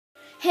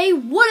Hey,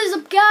 what is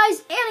up,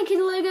 guys?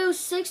 Anakin Lego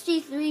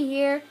 63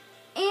 here,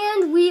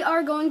 and we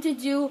are going to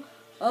do,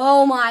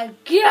 oh my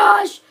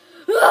gosh,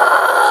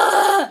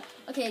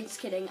 okay, just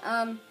kidding.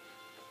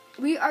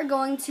 We are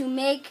going to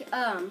make,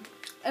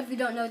 if you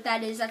don't know what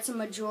that is, that's a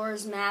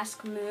Majora's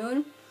Mask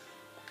moon.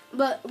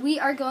 But we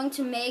are going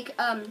to make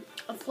a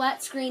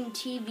flat screen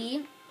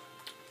TV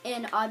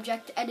in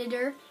Object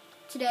Editor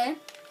today.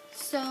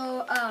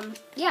 So,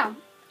 yeah,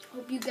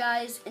 hope you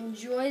guys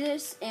enjoy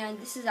this,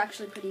 and this is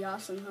actually pretty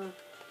awesome, huh?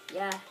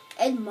 Yeah,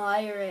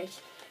 admire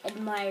it.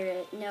 Admire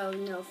it. No,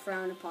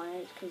 frown upon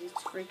it, because it's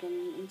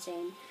freaking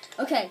insane.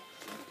 Okay,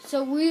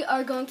 so we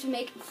are going to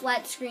make a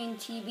flat screen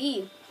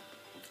TV.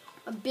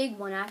 A big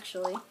one,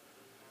 actually.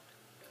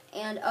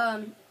 And,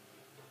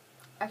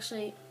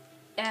 actually,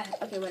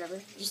 okay, whatever.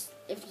 Just,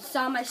 if you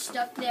saw my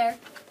stuff there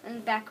in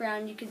the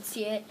background, you could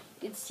see it.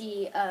 You could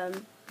see,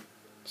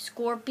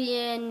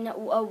 Scorpion, a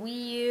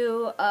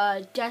WiiU,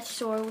 Death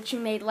Sword, which we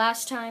made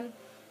last time,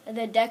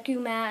 the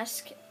Deku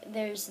mask.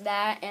 There's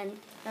that, and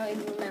I don't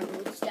even remember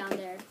what's down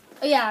there.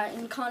 Oh yeah,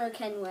 and Connor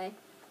Kenway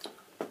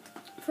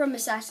from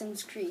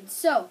Assassin's Creed.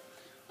 So,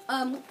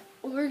 what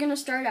we're gonna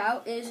start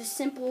out is a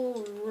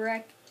simple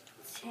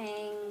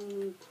rectangle,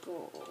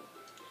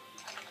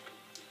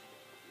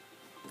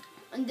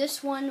 and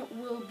this one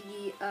will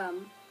be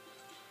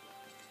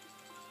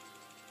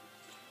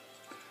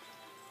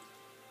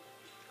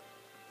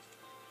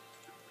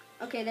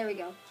okay, there we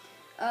go.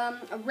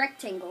 A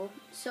rectangle.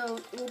 So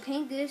we'll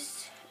paint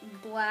this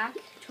black,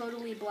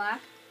 totally black.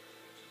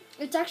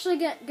 It's actually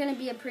gonna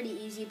be a pretty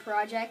easy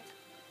project,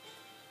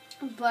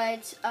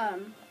 but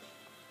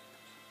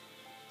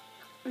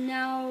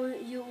now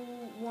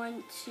you'll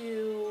want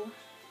to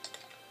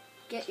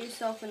get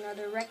yourself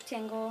another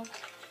rectangle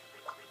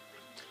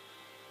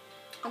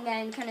and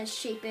then kind of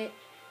shape it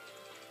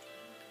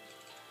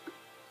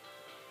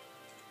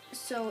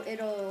so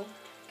it'll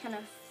kind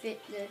of fit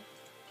the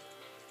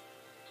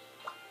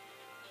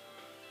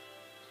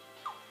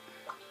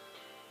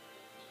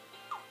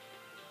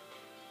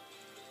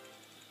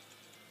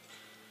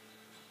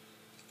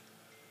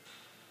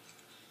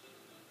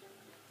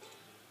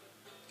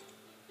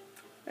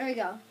there we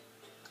go.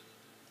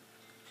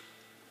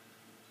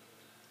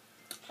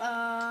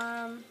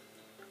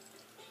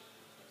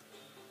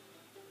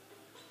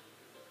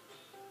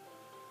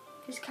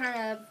 Just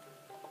kind of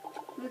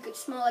make it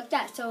small like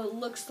that so it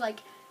looks like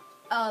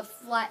a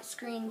flat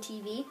screen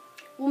TV.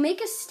 We'll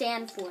make a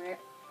stand for it.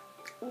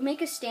 We'll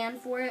make a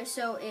stand for it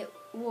so it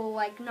will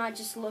like not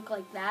just look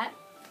like that.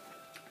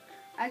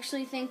 I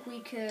actually think we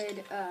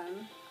could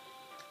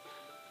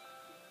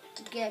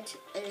get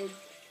a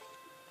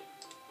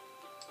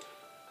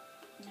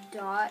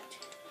dot,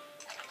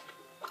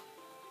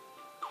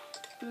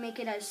 make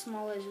it as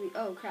small as we,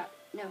 oh crap,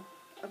 no,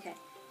 okay,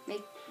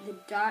 make the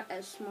dot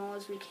as small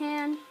as we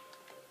can,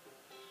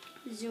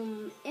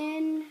 zoom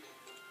in,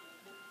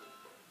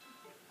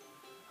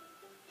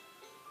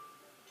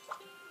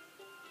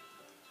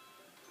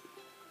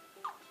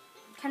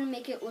 kind of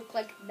make it look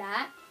like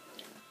that,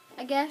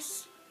 I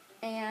guess,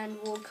 and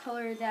we'll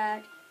color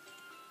that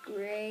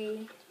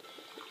gray.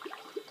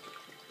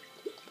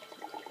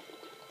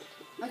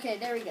 Okay,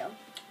 there we go.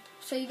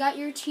 So you got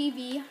your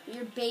TV,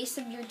 your base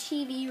of your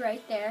TV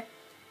right there.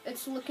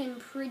 It's looking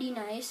pretty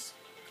nice.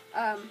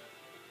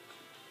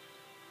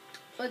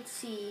 Let's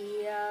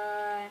see,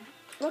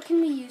 what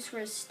can we use for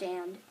a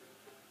stand?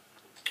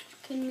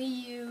 Can we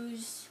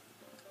use,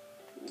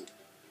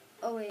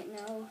 oh wait,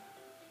 no,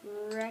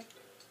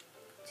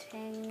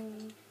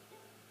 rectangle.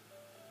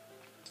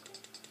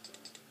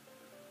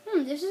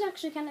 This is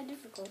actually kind of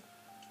difficult.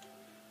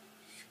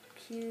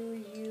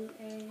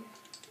 Q-U-A,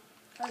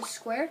 a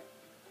square?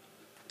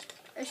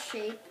 A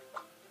shape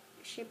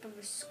of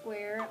a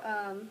square.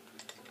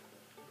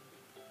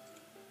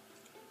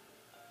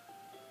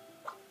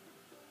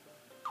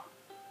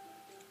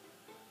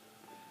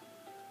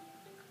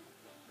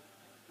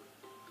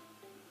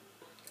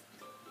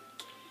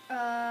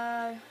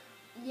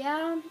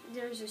 Yeah,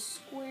 there's a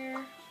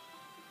square.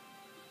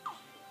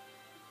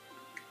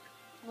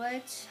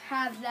 Let's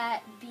have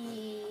that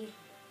be,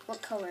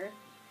 what color?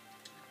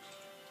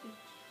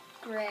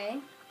 Gray.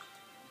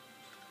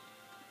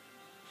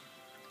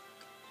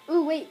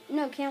 Ooh, wait,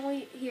 no, can't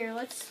we? Here,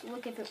 let's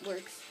look if it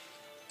works.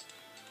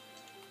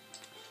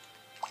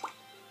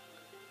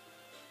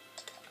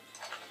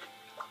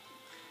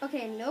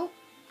 Okay, nope.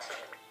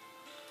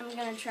 I'm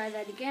gonna try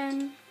that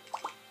again.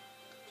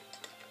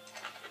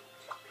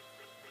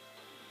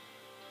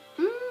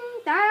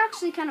 That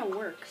actually kind of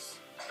works.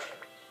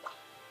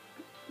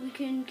 We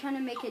can kind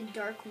of make it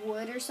dark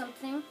wood or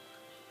something.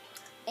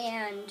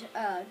 And,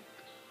 I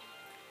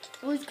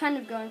was kind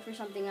of going for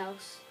something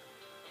else.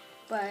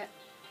 But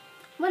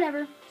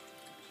whatever.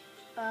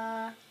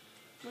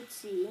 Let's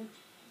see.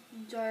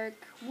 Dark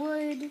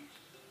wood.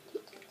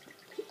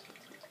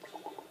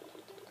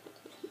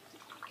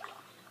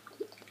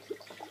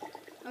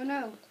 Oh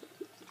no.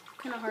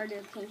 Kind of hard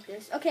to paint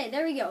this. Okay,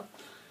 there we go.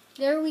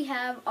 There we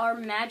have our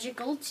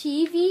magical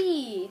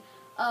TV.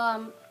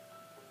 Oh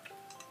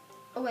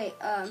wait,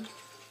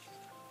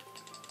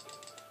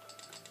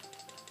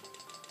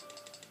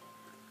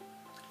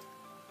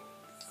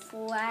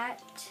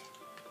 flat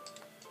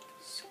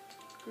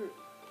screen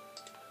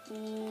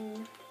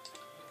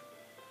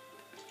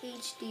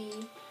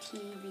HD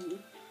TV.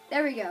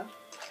 There we go.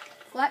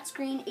 Flat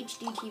screen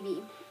HD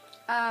TV.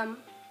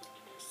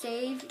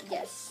 Save,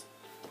 yes.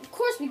 Of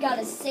course we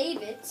gotta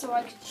save it so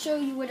I could show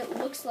you what it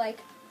looks like.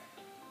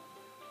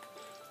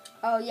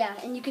 Oh yeah,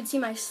 and you can see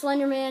my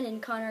Slenderman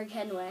and Connor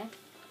Kenway.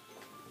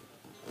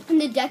 And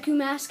the Deku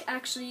mask,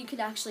 actually, you could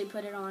actually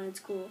put it on. It's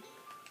cool.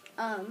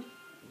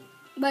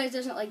 But it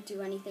doesn't like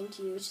do anything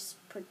to you. It's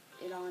just put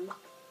it on.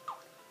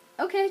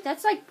 Okay,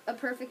 that's like a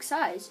perfect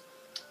size.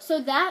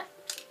 So that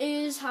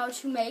is how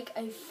to make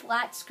a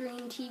flat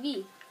screen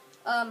TV.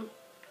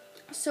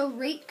 So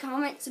rate,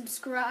 comment,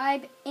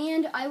 subscribe,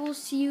 and I will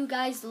see you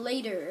guys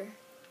later.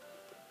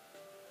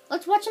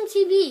 Let's watch some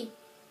TV.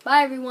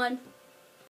 Bye, everyone.